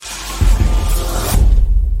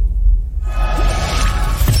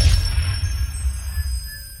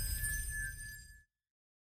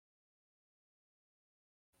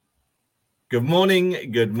Good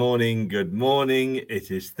morning, good morning, good morning.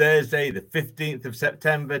 It is Thursday, the 15th of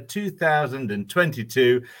September,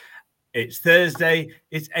 2022. It's Thursday,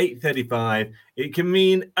 it's 8:35. It can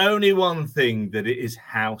mean only one thing, that it is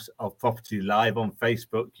House of Property live on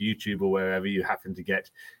Facebook, YouTube, or wherever you happen to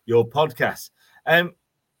get your podcasts.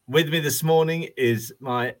 With me this morning is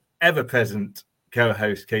my ever-present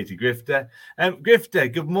co-host, Katie Grifter.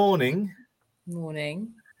 Grifter, good morning.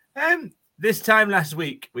 Morning. This time last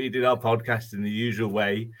week, we did our podcast in the usual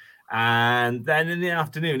way. And then in the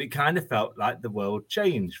afternoon, it kind of felt like the world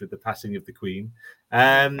changed with the passing of the Queen.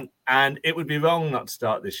 And it would be wrong not to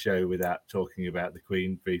start this show without talking about the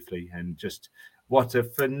Queen briefly and just what a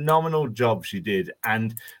phenomenal job she did.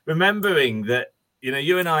 And remembering that, you know,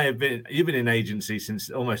 you and I you've been in agency since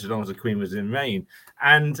almost as long as the Queen was in reign.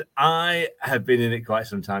 And I have been in it quite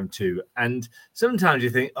some time too. And sometimes you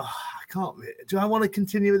think, do I want to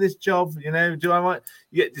continue with this job? You know, you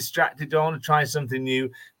get distracted? Do I want to try something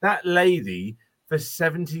new? That lady, for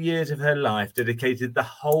 70 years of her life, dedicated the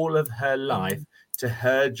whole of her life to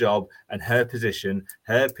her job and her position,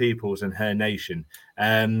 her peoples and her nation,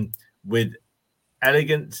 with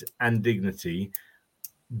elegance and dignity.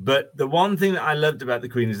 But the one thing that I loved about the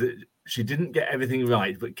Queen is that she didn't get everything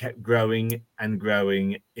right, but kept growing and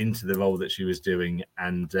growing into the role that she was doing.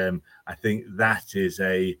 And I think that is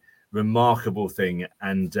a remarkable thing.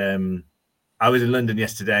 And I was in London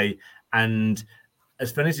yesterday, and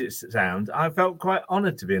as funny as it sounds, I felt quite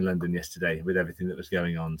honoured to be in London yesterday with everything that was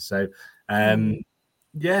going on. So,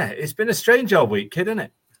 yeah, it's been a strange old week, kid, isn't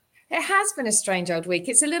it? It has been a strange old week.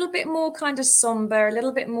 It's a little bit more kind of somber, a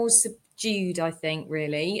little bit more subdued, I think,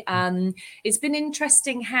 really. It's been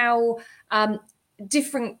interesting how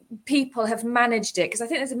different people have managed it, because I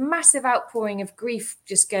think there's a massive outpouring of grief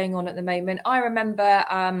just going on at the moment. I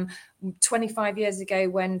remember 25 years ago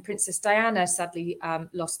when Princess Diana sadly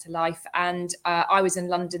lost her life, and I was in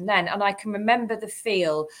London then, and I can remember the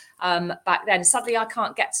feel back then. Sadly, I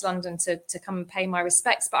can't get to London to come and pay my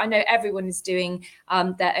respects, but I know everyone is doing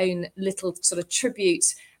their own little sort of tribute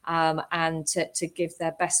and to give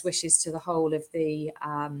their best wishes to the whole of the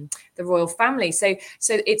royal family. So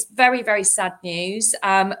it's very, very sad news.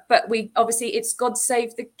 But we obviously, it's God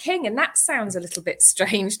Save the King, and that sounds a little bit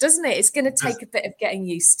strange, doesn't it? It's going to take a bit of getting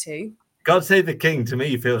used to. God Save the King, to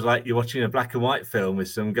me, feels like you're watching a black and white film with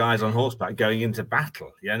some guys on horseback going into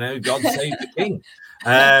battle. You know, God Save the King,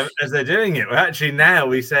 as they're doing it. Well, actually, now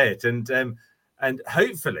we say it, and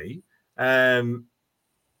hopefully,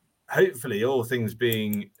 all things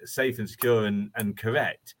being safe and secure and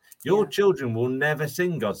correct, your children will never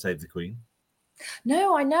sing God Save the Queen.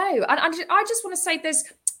 No, I know. And I just want to say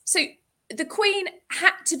so the Queen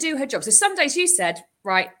had to do her job. So some days you said,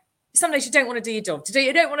 right, some days you don't want to do your job.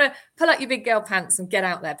 You don't want to pull out your big girl pants and get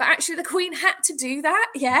out there. But actually, the Queen had to do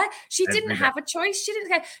that. Yeah, she didn't have a choice. She didn't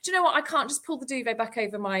go, do you know what? I can't just pull the duvet back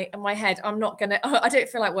over my head. I'm not going to, I don't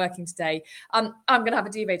feel like working today. I'm going to have a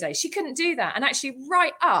duvet day. She couldn't do that. And actually,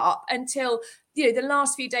 right up until, you know, the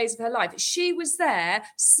last few days of her life, she was there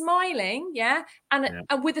smiling,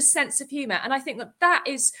 and with a sense of humour. And I think that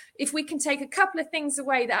is, if we can take a couple of things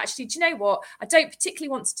away, that actually, do you know what? I don't particularly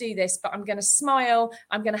want to do this, but I'm going to smile.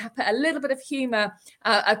 I'm going to put a little bit of humour,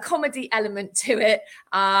 a comedy element to it,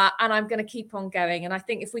 and I'm going to keep on going. And I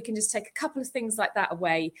think if we can just take a couple of things like that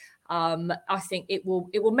away, I think it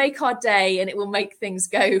will make our day, and it will make things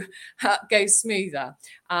go smoother.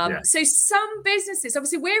 So some businesses,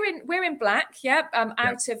 obviously, we're in black,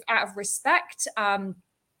 out of respect.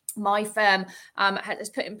 My firm has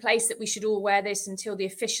put in place that we should all wear this until the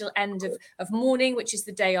official end of mourning, which is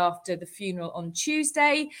the day after the funeral on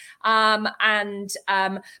Tuesday. But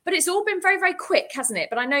it's all been very, very quick, hasn't it?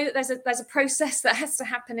 But I know that there's a process that has to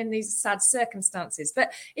happen in these sad circumstances.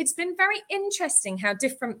 But it's been very interesting how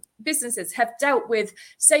different businesses have dealt with,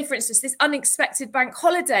 say, for instance, this unexpected bank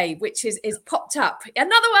holiday, which is popped up.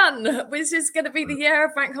 Another one, which is going to be the year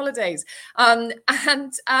of bank holidays.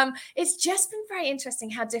 It's just been very interesting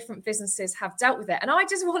how different businesses have dealt with it. And I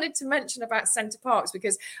just wanted to mention about Center Parcs,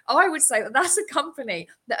 because I would say that that's a company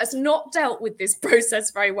that has not dealt with this process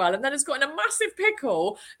very well, and then has got in a massive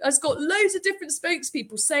pickle, has got loads of different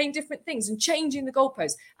spokespeople saying different things and changing the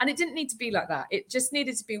goalposts. And it didn't need to be like that. It just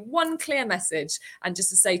needed to be one clear message, and just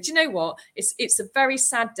to say, do you know what? It's a very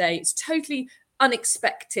sad day. It's totally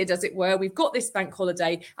unexpected, as it were. We've got this bank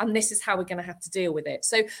holiday, and this is how we're going to have to deal with it.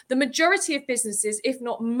 So the majority of businesses, if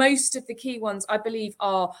not most of the key ones, I believe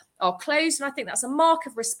are closed. And I think that's a mark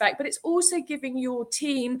of respect, but it's also giving your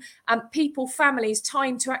team and people, families,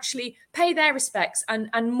 time to actually pay their respects and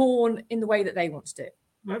mourn in the way that they want to do.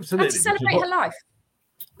 Absolutely. And to celebrate her life.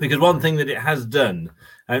 Because one thing that it has done,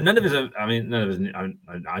 none of us.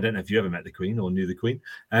 I don't know if you ever met the Queen or knew the Queen.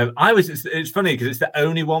 It's funny because it's the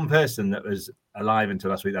only one person that was alive until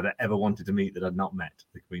last week that I ever wanted to meet that I'd not met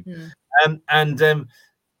the Queen.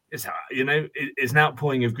 It's it's an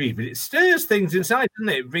outpouring of grief, but it stirs things inside,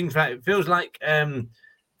 doesn't it? It brings back. It feels like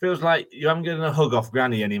you haven't getting a hug off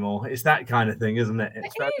Granny anymore. It's that kind of thing, isn't it?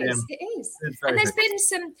 It is. And there's been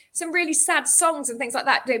some really sad songs and things like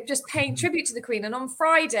that. They're just paying tribute to the Queen. And on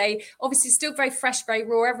Friday, obviously still very fresh, very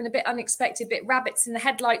raw, everyone a bit unexpected, bit rabbits in the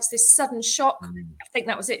headlights, this sudden shock. I think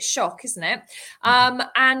that was it, shock, isn't it?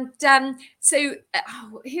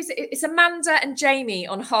 It's Amanda and Jamie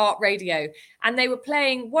on Heart Radio. And they were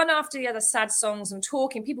playing one after the other sad songs and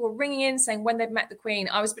talking. People were ringing in saying when they'd met the Queen.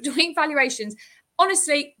 I was between valuations.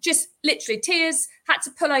 Honestly, just literally tears, had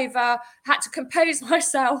to pull over, had to compose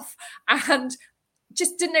myself and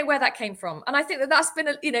just didn't know where that came from. And I think that's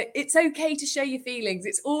been, it's okay to show your feelings.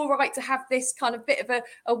 It's all right to have this kind of bit of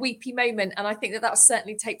a weepy moment. And I think that will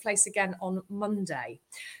certainly take place again on Monday.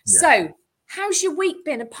 Yeah. So how's your week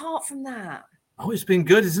been apart from that? Oh, it's been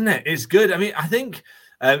good, isn't it? It's good. I mean, I think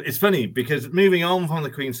it's funny because moving on from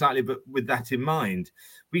the Queen slightly, but with that in mind,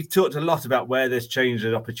 we've talked a lot about where there's change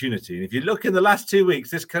and opportunity. And if you look in the last 2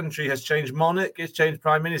 weeks, this country has changed monarch, it's changed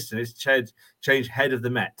prime minister, it's changed head of the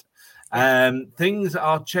Met. Things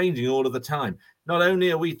are changing all of the time. Not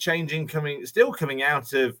only are we still coming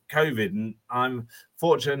out of COVID, and I'm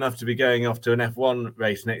fortunate enough to be going off to an F1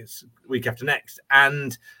 race next week after next,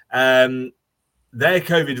 and their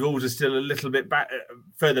COVID rules are still a little bit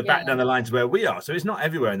further back down the line to where we are. So it's not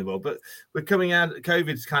everywhere in the world, but we're coming out.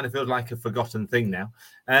 COVID kind of feels like a forgotten thing now.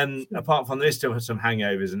 Apart from there, still have some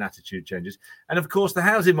hangovers and attitude changes. And of course, the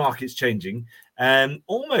housing market's changing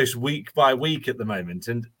almost week by week at the moment.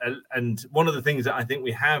 And one of the things that I think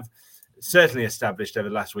we have certainly established over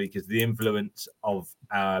the last week is the influence of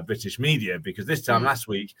British media, because this time last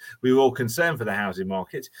week we were all concerned for the housing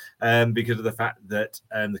market because of the fact that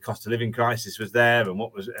the cost of living crisis was there,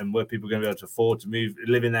 and were people going to be able to afford to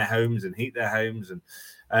live in their homes and heat their homes, and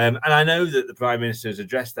I know that the Prime Minister has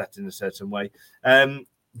addressed that in a certain way,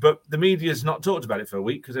 but the media's not talked about it for a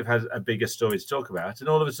week because they've had a bigger story to talk about, and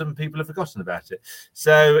all of a sudden people have forgotten about it.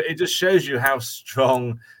 So it just shows you how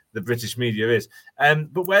strong the British media is.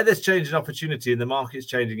 But where there's change and opportunity, and the market's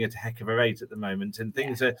changing at a heck of a rate at the moment, and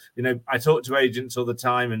things are, I talk to agents all the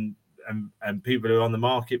time and people who are on the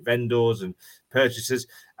market, vendors and purchasers.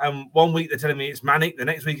 And 1 week they're telling me it's manic, the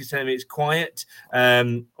next week is telling me it's quiet.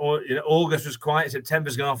 August was quiet,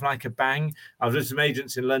 September's gone off like a bang. I was with some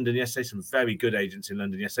agents in London yesterday, some very good agents in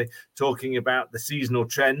London yesterday, talking about the seasonal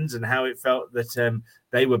trends and how it felt that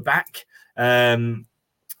they were back, and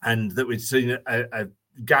that we'd seen a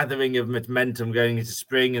gathering of momentum going into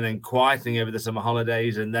spring and then quietening over the summer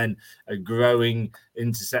holidays and then growing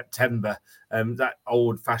into September, that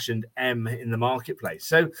old-fashioned M in the marketplace.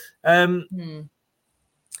 So, but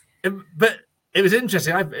it was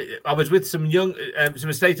interesting. I was with some some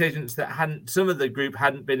estate agents that some of the group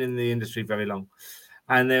hadn't been in the industry very long.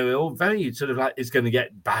 And they were all very sort of like, it's going to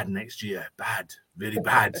get bad next year. Bad, really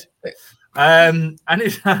bad. And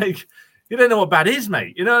it's like, you don't know what bad is,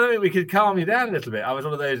 mate. You know what I mean? We could calm you down a little bit. I was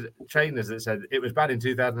one of those trainers that said it was bad in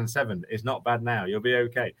 2007. It's not bad now. You'll be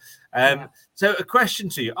okay. So a question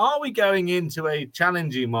to you. Are we going into a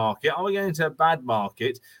challenging market? Are we going into a bad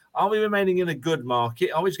market? Are we remaining in a good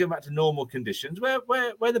market? Are we just going back to normal conditions? Where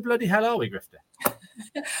the bloody hell are we, Grifter?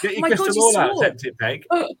 Get your crystal ball out, Septic Peg.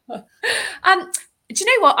 Do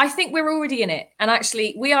you know what? I think we're already in it. And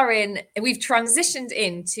actually, we've transitioned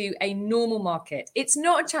into a normal market. It's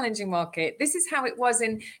not a challenging market. This is how it was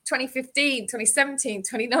in 2015, 2017,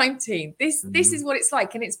 2019. This is what it's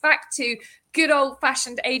like. And it's back to good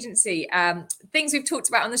old-fashioned agency, things we've talked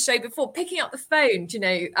about on the show before, picking up the phone,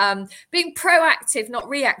 being proactive, not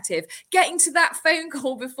reactive, getting to that phone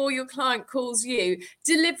call before your client calls you,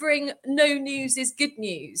 delivering no news is good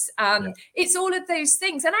news. It's all of those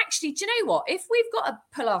things. And actually, do you know what? If we've got to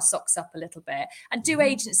pull our socks up a little bit and do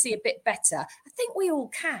agency a bit better, I think we all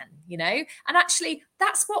can, and actually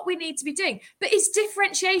that's what we need to be doing. But it's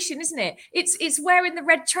differentiation, isn't it? It's wearing the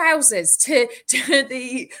red trousers to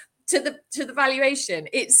the valuation.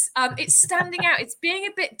 It's standing out. It's being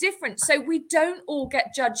a bit different, so we don't all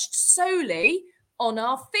get judged solely on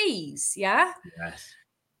our fees. Yeah. Yes.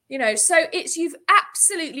 So you've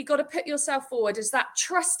absolutely got to put yourself forward as that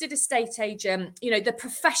trusted estate agent. The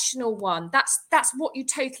professional one. That's what you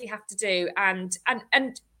totally have to do, and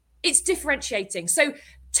it's differentiating. So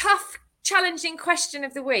tough, challenging question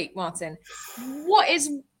of the week, Martin. What is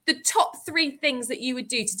the top 3 things that you would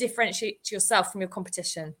do to differentiate yourself from your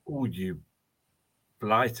competition? Oh, you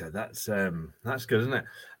Blighter. That's good, isn't it?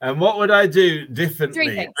 And what would I do differently?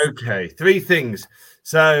 3 things. Okay, 3 things.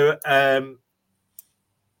 So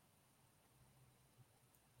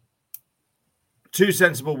 2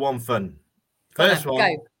 sensible, 1 fun. First one,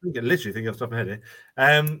 I literally think off the top of my head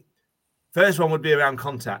here. First one would be around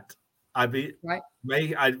contact. I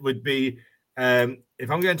would be if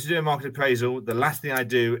I'm going to do a market appraisal, the last thing I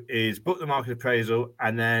do is book the market appraisal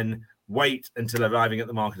and then wait until arriving at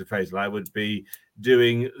the market appraisal. I would be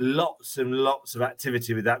doing lots and lots of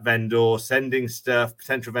activity with that vendor, sending stuff,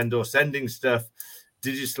 potential vendor, sending stuff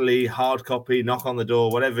digitally, hard copy, knock on the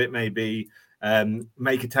door, whatever it may be,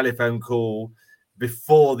 make a telephone call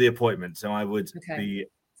before the appointment. So I would be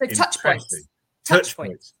touch points. Touch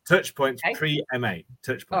points. Pre-MA.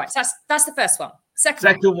 Touch points. All right, so that's the first one.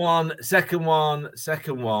 Second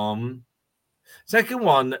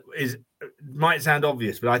one is might sound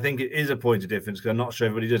obvious, but I think it is a point of difference because I'm not sure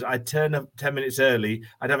everybody does. I'd turn up 10 minutes early.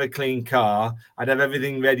 I'd have a clean car. I'd have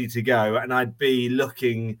everything ready to go, and I'd be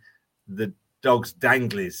looking the dog's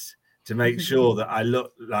danglies to make sure that I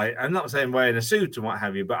look like, I'm not saying wearing a suit and what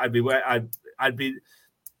have you, but I'd be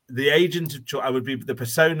the agent of choice. I would be the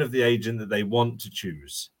persona of the agent that they want to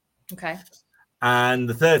choose. Okay. And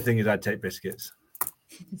the third thing is I'd take biscuits.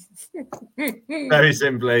 Very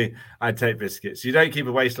simply, I'd take biscuits. You don't keep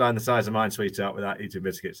a waistline the size of mine, sweetheart, without eating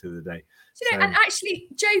biscuits through the day. And actually,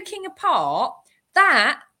 joking apart,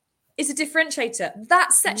 that is a differentiator.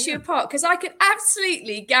 That sets you apart, because I can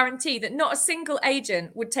absolutely guarantee that not a single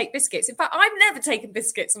agent would take biscuits. In fact, I've never taken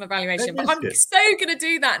biscuits on evaluation, but I'm so going to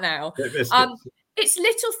do that now. It's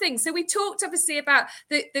little things. So we talked obviously about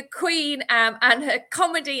the Queen and her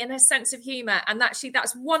comedy and her sense of humour. And actually,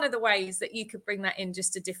 that's one of the ways that you could bring that in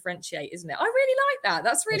just to differentiate, isn't it? I really like that.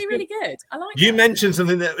 That's really good. I like you mentioned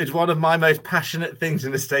something that is one of my most passionate things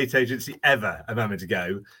in the estate agency ever a moment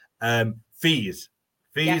ago. Fees.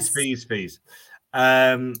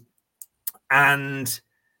 And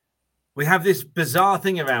we have this bizarre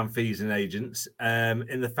thing around fees and agents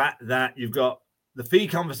in the fact that you've got the fee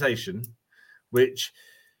conversation, which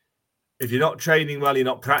if you're not training well, you're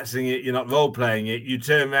not practicing it, you're not role-playing it, you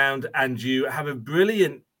turn around and you have a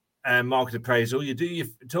brilliant market appraisal. You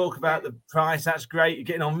talk about the price, that's great, you're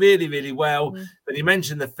getting on really, really well. But you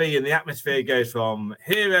mention the fee and the atmosphere goes from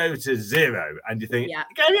hero to zero. And you think,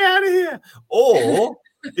 get me out of here. Or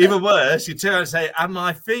even worse, you turn and say, and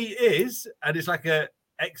my fee is, and it's like a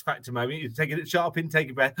X Factor moment. You take it sharp in,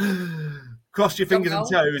 take a breath, cross your fingers and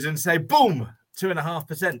toes and say, boom,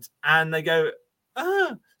 2.5%. And they go,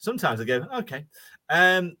 sometimes they go, okay.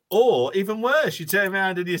 Or even worse, you turn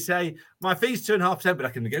around and you say, my fee's 2.5%, but I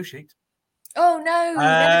can negotiate. Oh no,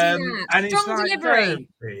 never do that. And strong it's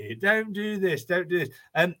delivery. Don't do this.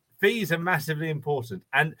 Fees are massively important.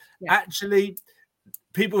 And actually,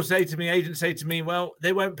 people say to me, agents say to me, well,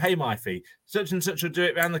 they won't pay my fee. Such and such will do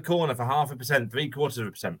it around the corner for 0.5%,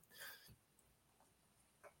 0.75%.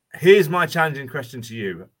 Here's my challenging question to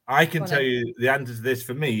you. I can tell you the answer to this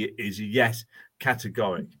for me is yes,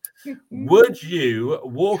 categoric. Would you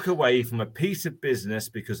walk away from a piece of business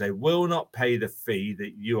because they will not pay the fee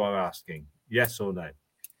that you are asking? Yes or no?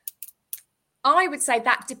 I would say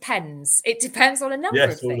that depends. It depends on a number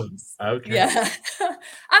of things. Okay. Yeah.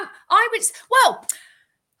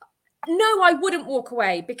 No, I wouldn't walk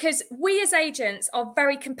away, because we as agents are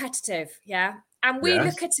very competitive. Yeah. And we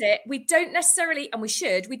look at it, we don't necessarily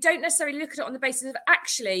look at it on the basis of,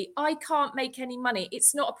 actually, I can't make any money.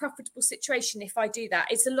 It's not a profitable situation if I do that.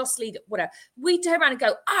 It's a lost lead, whatever. We turn around and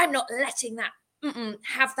go, I'm not letting that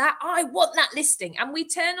have that. I want that listing. And we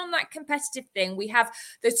turn on that competitive thing. We have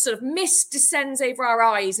the sort of mist descends over our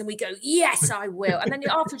eyes and we go, yes, I will. And then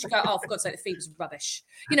afterwards you go, oh, for God's sake, the fee was rubbish.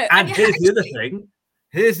 And here's the other thing.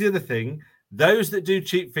 Here's the other thing. Those that do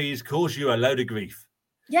cheap fees cause you a load of grief.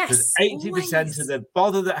 Yes. 80% of the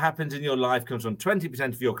bother that happens in your life comes from 20%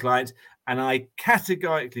 of your clients. And I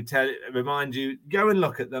categorically remind you, go and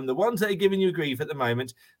look at them. The ones that are giving you grief at the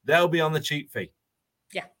moment, they'll be on the cheap fee.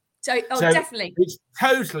 Yeah. So definitely. It's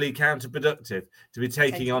totally counterproductive to be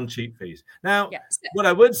taking on cheap fees. Now, what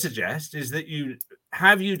I would suggest is that you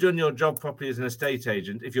done your job properly as an estate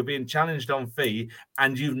agent if you're being challenged on fee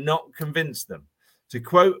and you've not convinced them. To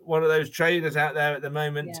quote one of those traders out there at the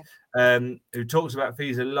moment, who talks about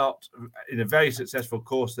fees a lot in a very successful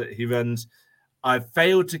course that he runs, I've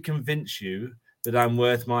failed to convince you that I'm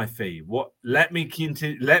worth my fee. Let me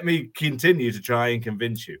continue to try and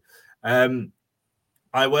convince you.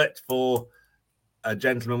 I worked for a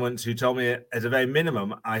gentleman once who told me as a very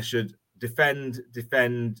minimum I should defend,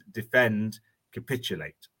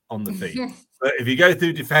 capitulate on the fee. But if you go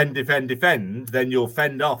through defend, then you'll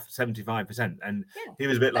fend off 75%. And he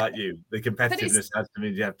was a bit like you. The competitiveness has to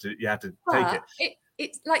mean you have to take it.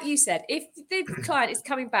 It's like you said, if the client is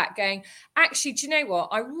coming back going, actually, do you know what?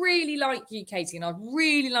 I really like you, Katie, and I'd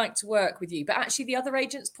really like to work with you. But actually, the other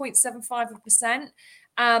agent's 0.75%.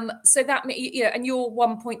 So that, and you're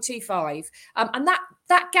 1.25. And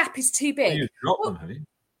that gap is too big. You've dropped them, have you?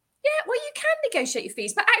 Yeah, well, you can negotiate your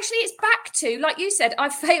fees, but actually it's back to, like you said, I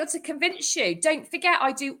failed to convince you. Don't forget,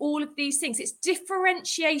 I do all of these things. It's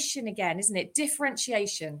differentiation again, isn't it?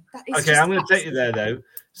 Differentiation. Okay, I'm going to take you there, though.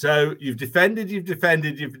 So you've defended,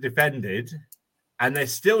 and they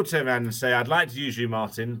still turn around and say, I'd like to use you,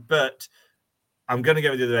 Martin, but I'm going to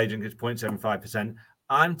go with the other agent because 0.75%.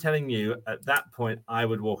 I'm telling you, at that point, I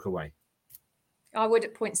would walk away. I would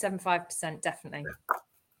at 0.75%, definitely. Yeah.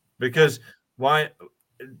 Because why?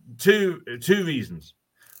 Two reasons.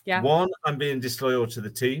 Yeah. One, I'm being disloyal to the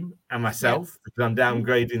team and myself because I'm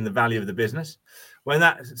downgrading the value of the business. When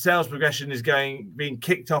that sales progression is being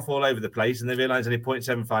kicked off all over the place and they realize only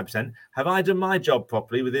 0.75%, have I done my job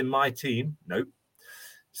properly within my team? Nope.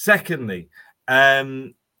 Secondly,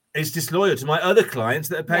 it's disloyal to my other clients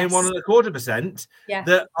that are paying 1.25%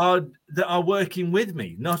 that are working with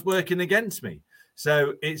me, not working against me.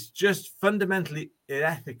 So it's just fundamentally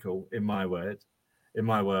unethical in my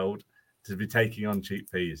world, to be taking on cheap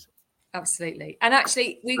fees. Absolutely. And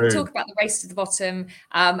actually, we talk about the race to the bottom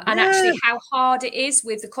and actually how hard it is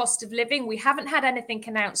with the cost of living. We haven't had anything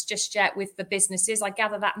announced just yet with the businesses. I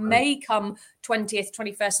gather that may come 20th,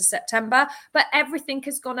 21st of September, but everything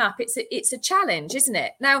has gone up. It's a challenge, isn't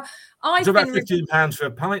it? Now, it's about £15 for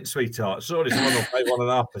a pint, sweetheart. Surely someone will pay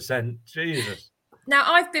 1.5%. Jesus. Now,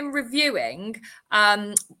 I've been reviewing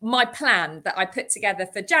my plan that I put together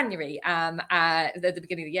for January at the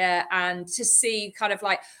beginning of the year, and to see kind of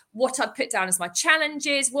like what I'd put down as my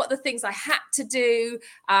challenges, what the things I had to do,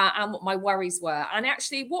 and what my worries were. And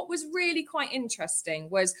actually, what was really quite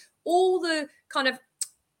interesting was all the kind of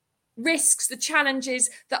risks, the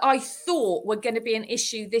challenges that I thought were going to be an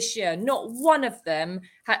issue this year. Not one of them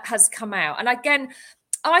has come out. And again,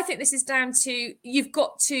 I think this is down to you've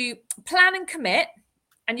got to plan and commit,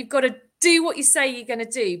 and you've got to do what you say you're going to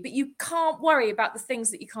do, but you can't worry about the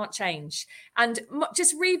things that you can't change. And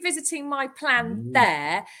just revisiting my plan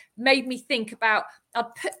there made me think about, I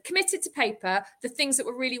committed to paper the things that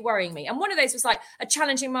were really worrying me. And one of those was like a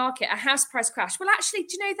challenging market, a house price crash. Well, actually,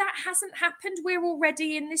 do you know that hasn't happened? We're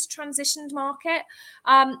already in this transitioned market.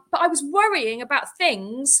 But I was worrying about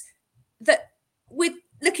things that with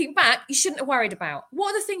looking back, you shouldn't have worried about.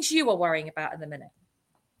 What are the things you are worrying about in the minute?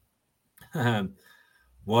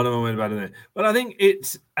 What am I worried about in it? Well, I think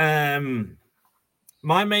it's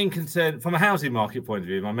my main concern from a housing market point of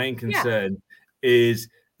view. My main concern is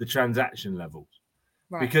the transaction levels,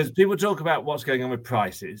 because people talk about what's going on with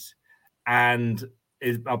prices and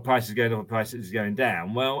are prices going up or prices going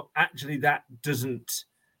down. Well, actually, that doesn't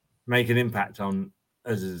make an impact on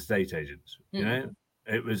us as estate agents. You know,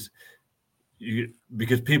 it was.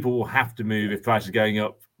 Because people will have to move if prices are going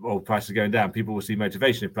up or prices are going down. People will see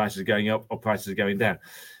motivation if prices are going up or prices are going down.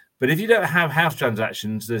 But if you don't have house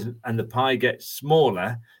transactions and the pie gets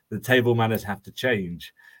smaller, the table manners have to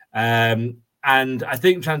change. And I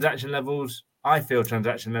think transaction levels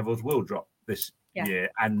will drop this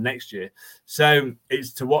year and next year. So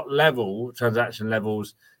it's to what level transaction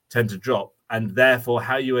levels tend to drop, and therefore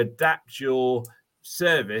how you adapt your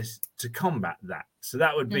service to combat that. So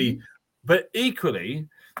that would be... But equally,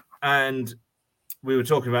 and we were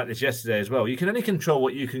talking about this yesterday as well, you can only control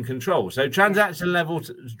what you can control. So transaction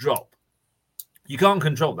levels drop. You can't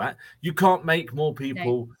control that. You can't make more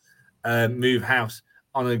people move house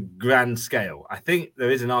on a grand scale. I think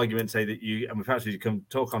there is an argument to say that you, and perhaps we can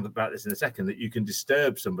talk on about this in a second, that you can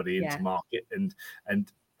disturb somebody into market and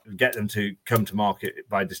get them to come to market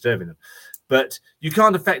by disturbing them. But you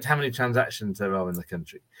can't affect how many transactions there are in the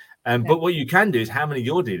country. But what you can do is how many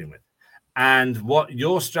you're dealing with, and what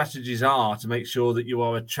your strategies are to make sure that you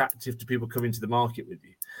are attractive to people coming to the market with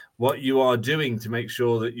you, what you are doing to make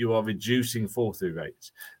sure that you are reducing fall-through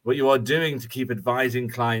rates, what you are doing to keep advising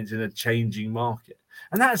clients in a changing market.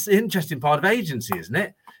 And that's the interesting part of agency, isn't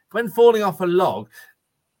it? When falling off a log,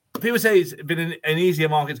 people say it's been an easier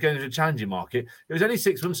market going into a challenging market. It was only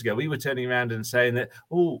 6 months ago we were turning around and saying that,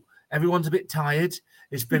 everyone's a bit tired.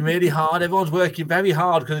 It's been really hard. Everyone's working very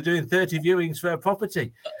hard because they're doing 30 viewings for a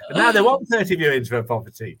property. But now they want 30 viewings for a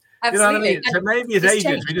property. Absolutely. You know what I mean? So maybe as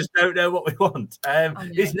agents, we just don't know what we want.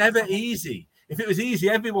 It's never easy. If it was easy,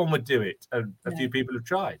 everyone would do it. A few people have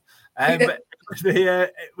tried. But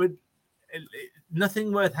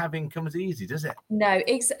nothing worth having comes easy, does it? No,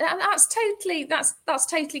 that's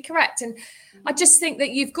totally correct. And I just think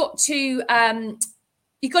that you've got to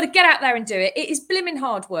get out there and do it. It is blimmin'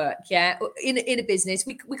 hard work, yeah. In a business,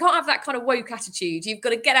 we can't have that kind of woke attitude. You've got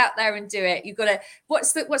to get out there and do it. You've got to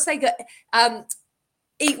what's they got?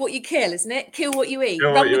 Eat what you kill, isn't it? Kill what you eat.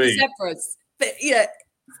 Run with the zebras. But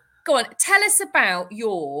go on. Tell us about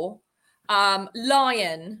your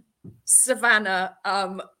lion savannah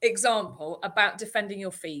example about defending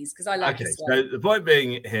your fees, because I like this one. So the point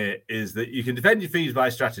being here is that you can defend your fees by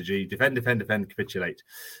strategy, defend, capitulate,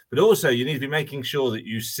 but also you need to be making sure that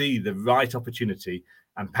you see the right opportunity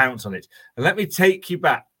and pounce on it. And let me take you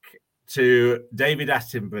back to David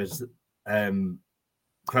Attenborough's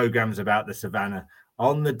programs about the savannah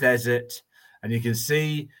on the desert, and you can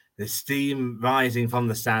see the steam rising from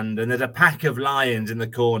the sand, and there's a pack of lions in the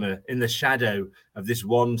corner in the shadow of this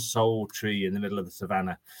one sole tree in the middle of the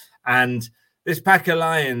savannah. And this pack of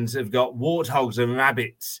lions have got warthogs and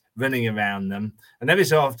rabbits running around them. And every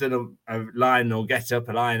so often a lion will get up,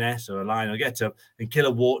 a lioness or a lion will get up and kill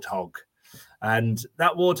a warthog. And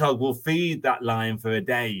that warthog will feed that lion for a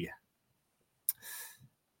day.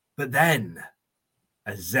 But then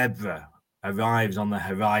a zebra arrives on the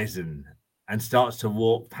horizon and starts to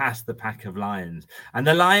walk past the pack of lions. And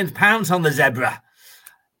the lions pounce on the zebra,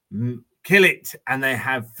 kill it, and they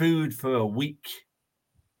have food for a week.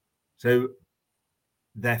 So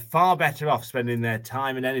they're far better off spending their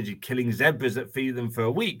time and energy killing zebras that feed them for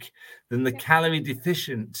a week than the calorie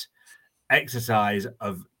deficient exercise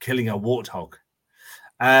of killing a warthog.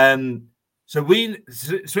 So we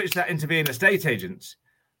switched that into being estate agents.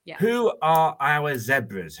 Yeah. Who are our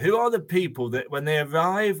zebras? Who are the people that when they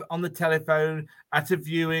arrive on the telephone, at a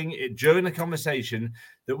viewing, during a conversation,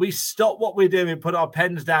 that we stop what we're doing, put our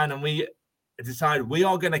pens down, and we decide we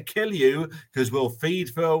are going to kill you because we'll feed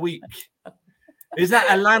for a week? Is that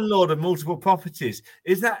a landlord of multiple properties?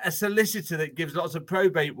 Is that a solicitor that gives lots of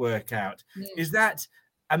probate work out? Is that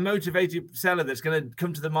a motivated seller that's going to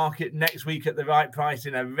come to the market next week at the right price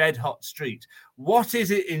in a red hot street? What is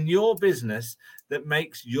it in your business that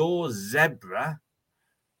makes your zebra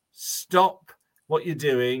stop what you're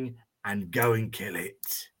doing and go and kill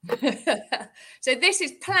it? So this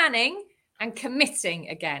is planning and committing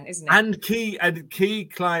again, isn't it? And key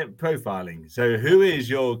client profiling. So who is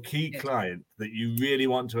your key client that you really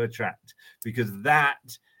want to attract? Because that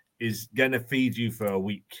is going to feed you for a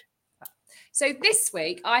week. So this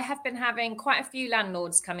week, I have been having quite a few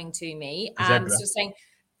landlords coming to me,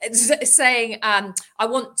 saying, I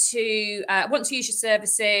want to use your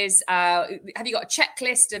services. Have you got a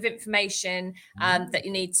checklist of information that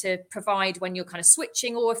you need to provide when you're kind of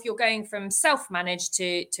switching, or if you're going from self-managed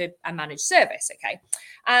to a managed service? Okay.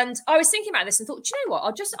 And I was thinking about this and thought, do you know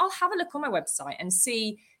what? I'll have a look on my website and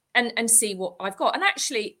see what I've got. And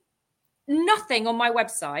actually, nothing on my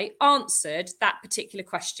website answered that particular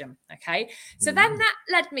question. Okay. So then that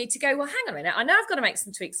led me to go, well, hang on a minute. I know I've got to make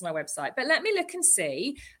some tweaks on my website, but let me look and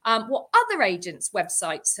see what other agents'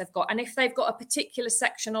 websites have got. And if they've got a particular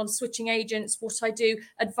section on switching agents, what I do,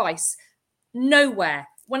 advice. Nowhere.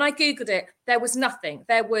 When I Googled it, there was nothing.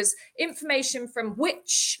 There was information from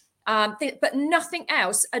which, but nothing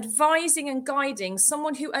else advising and guiding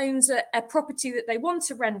someone who owns a property that they want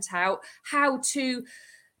to rent out, how to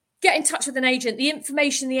get in touch with an agent, the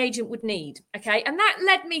information the agent would need. Okay. And that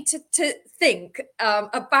led me to think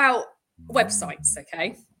about websites.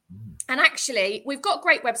 Okay. And actually, we've got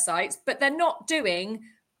great websites, but they're not doing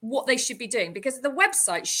what they should be doing, because the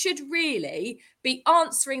website should really be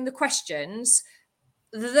answering the questions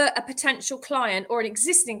that a potential client or an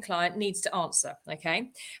existing client needs to answer.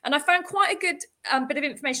 Okay. And I found quite a good bit of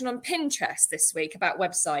information on Pinterest this week about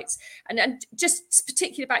websites, and just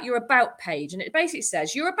particularly about your about page. And it basically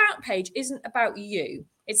says your about page isn't about you.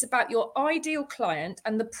 It's about your ideal client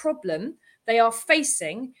and the problem they are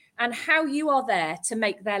facing and how you are there to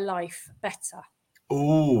make their life better.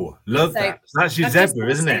 Oh, love that. That's your zebra,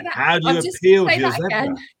 isn't it? How do you appeal to your zebra?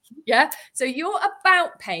 Again. Yeah. So your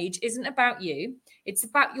about page isn't about you. It's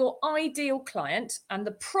about your ideal client and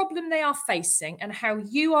the problem they are facing and how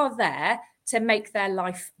you are there to make their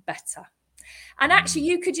life better. And actually,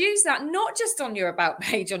 you could use that not just on your about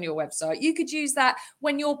page on your website. You could use that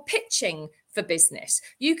when you're pitching for business.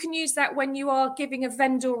 You can use that when you are giving a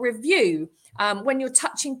vendor review, when you're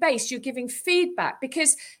touching base, you're giving feedback,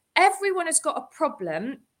 because everyone has got a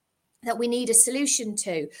problem that we need a solution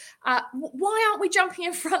to. Why aren't we jumping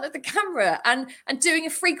in front of the camera and doing a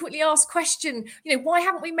frequently asked question? You know, why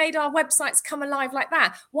haven't we made our websites come alive like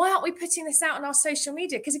that? Why aren't we putting this out on our social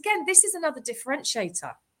media? Because again, this is another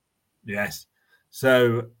differentiator. Yes.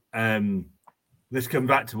 So Let's come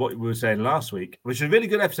back to what we were saying last week, which was a really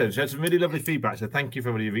good episode. We had some really lovely feedback. So thank you for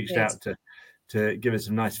everybody who reached out to give us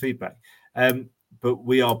some nice feedback. But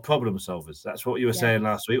we are problem solvers. That's what you were saying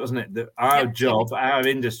last week, wasn't it? That our job, our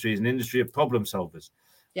industry is an industry of problem solvers.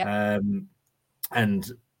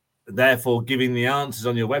 And therefore, giving the answers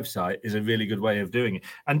on your website is a really good way of doing it.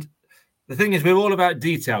 And the thing is, we're all about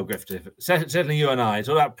detail, Grifter. Certainly you and I. It's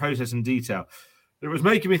all about process and detail. It was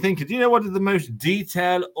making me think, do you know what is the most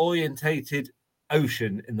detail-orientated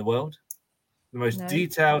ocean in the world? The most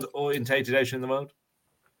detailed-orientated ocean in the world?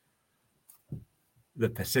 The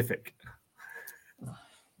Pacific.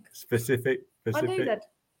 Pacific.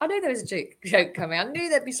 I knew there was a joke coming. I knew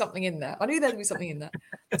there'd be something in there.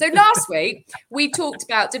 So last week we talked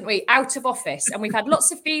about, didn't we, out of office, and we've had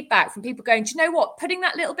lots of feedback from people going, do you know what, putting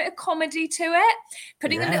that little bit of comedy to it,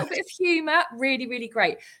 putting a little bit of humor, really, really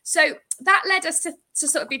great. So that led us to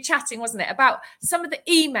sort of be chatting, wasn't it, about some of the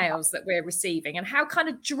emails that we're receiving and how kind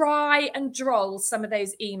of dry and droll some of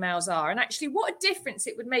those emails are, and actually what a difference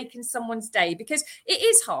it would make in someone's day, because it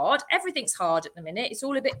is hard. Everything's hard at the minute. It's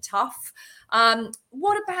all a bit tough.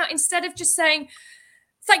 What about, instead of just saying,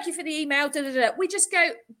 thank you for the email, we just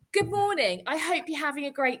go, good morning, I hope you're having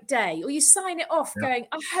a great day. Or you sign it off going,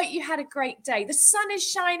 I hope you had a great day. The sun is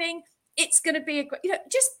shining. It's going to be a great,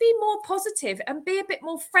 just be more positive and be a bit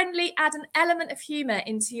more friendly, add an element of humor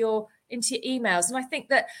into your emails. And I think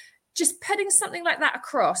that just putting something like that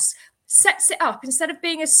across sets it up instead of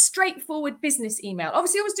being a straightforward business email.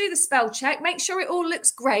 Obviously, always do the spell check, make sure it all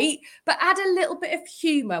looks great, but add a little bit of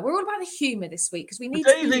humor. We're all about the humor this week because we need.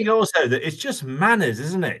 Don't you think also that it's just manners,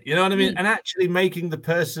 isn't it? You know what I mean? And actually making the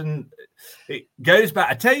person, it goes back.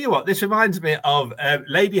 I tell you what, this reminds me of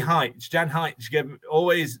Lady Heitch. Jan Heitch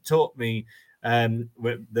always taught me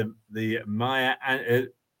with the Maya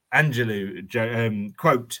Angelou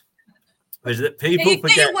quote. Is that people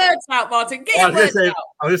forget? Get your words out, Martin. Get your words out.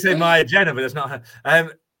 I was going to say Maya Jenner, but it's not her.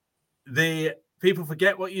 The people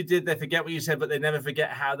forget what you did, they forget what you said, but they never forget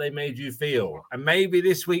how they made you feel. And maybe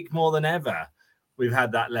this week more than ever, we've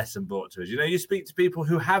had that lesson brought to us. You speak to people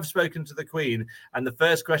who have spoken to the Queen, and the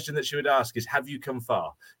first question that she would ask is, have you come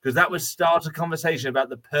far? Because that would start a conversation about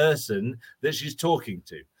the person that she's talking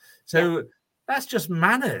to. So that's just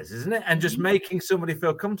manners, isn't it? And just making somebody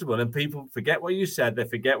feel comfortable. And people forget what you said, they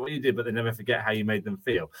forget what you did, but they never forget how you made them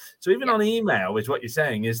feel. So even on email, is what you're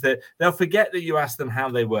saying, is that they'll forget that you asked them how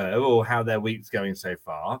they were or how their week's going so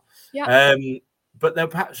far. But they'll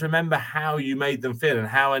perhaps remember how you made them feel, and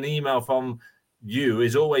how an email from you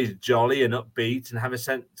is always jolly and upbeat and have a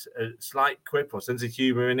slight quip or sense of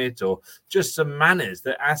humor in it, or just some manners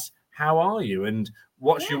that ask, how are you? And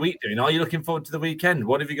what's your week doing? Are you looking forward to the weekend?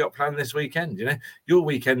 What have you got planned this weekend? Your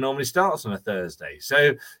weekend normally starts on a Thursday.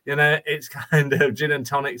 So, it's kind of gin and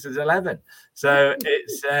tonics at 11. So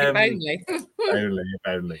it's only. But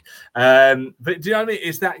do you know what I mean?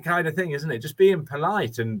 It's that kind of thing, isn't it? Just being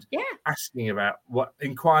polite and asking about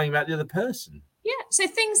inquiring about the other person. Yeah. So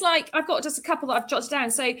things like, I've got just a couple that I've jotted down.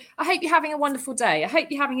 So I hope you're having a wonderful day. I hope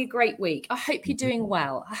you're having a great week. I hope you're doing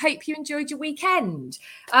well. I hope you enjoyed your weekend.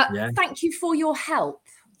 Thank you for your help.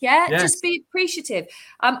 Just be appreciative.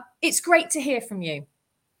 It's great to hear from you.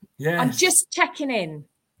 I'm just checking in.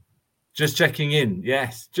 Just checking in.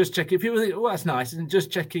 Yes. Just checking. People think, oh, that's nice. And just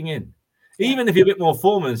checking in. Even if you're a bit more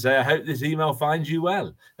formal and say, I hope this email finds you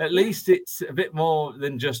well. At least it's a bit more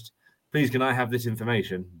than just, please, can I have this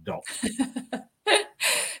information?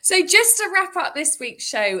 So just to wrap up this week's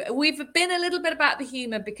show, we've been a little bit about the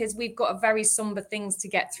humour because we've got a very somber things to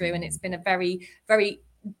get through, and it's been a very, very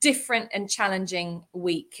different and challenging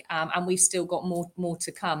week, and we've still got more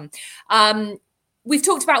to come. We've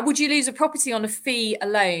talked about, would you lose a property on a fee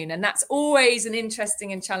alone? And that's always an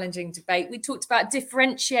interesting and challenging debate. We talked about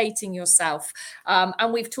differentiating yourself,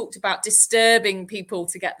 and we've talked about disturbing people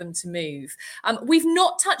to get them to move. We've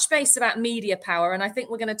not touched base about media power, and I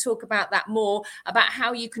think we're going to talk about that more, about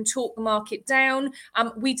how you can talk the market down.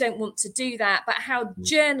 We don't want to do that, but how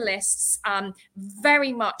journalists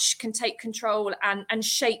very much can take control and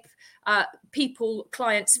shape people,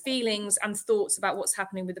 clients' feelings and thoughts about what's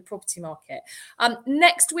happening with the property market.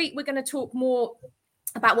 Next week, we're going to talk more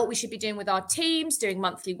about what we should be doing with our teams, doing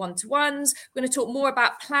monthly one-to-ones. We're going to talk more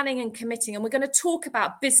about planning and committing, and we're going to talk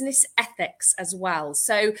about business ethics as well.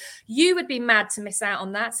 So you would be mad to miss out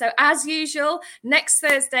on that. So as usual, next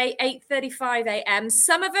Thursday, 8:35 a.m.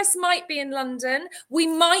 Some of us might be in London. We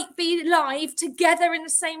might be live together in the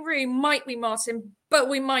same room, might we, Martin? But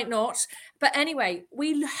we might not. But anyway,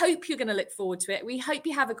 we hope you're going to look forward to it. We hope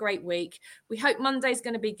you have a great week. We hope Monday's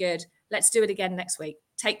going to be good. Let's do it again next week.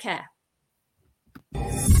 Take care.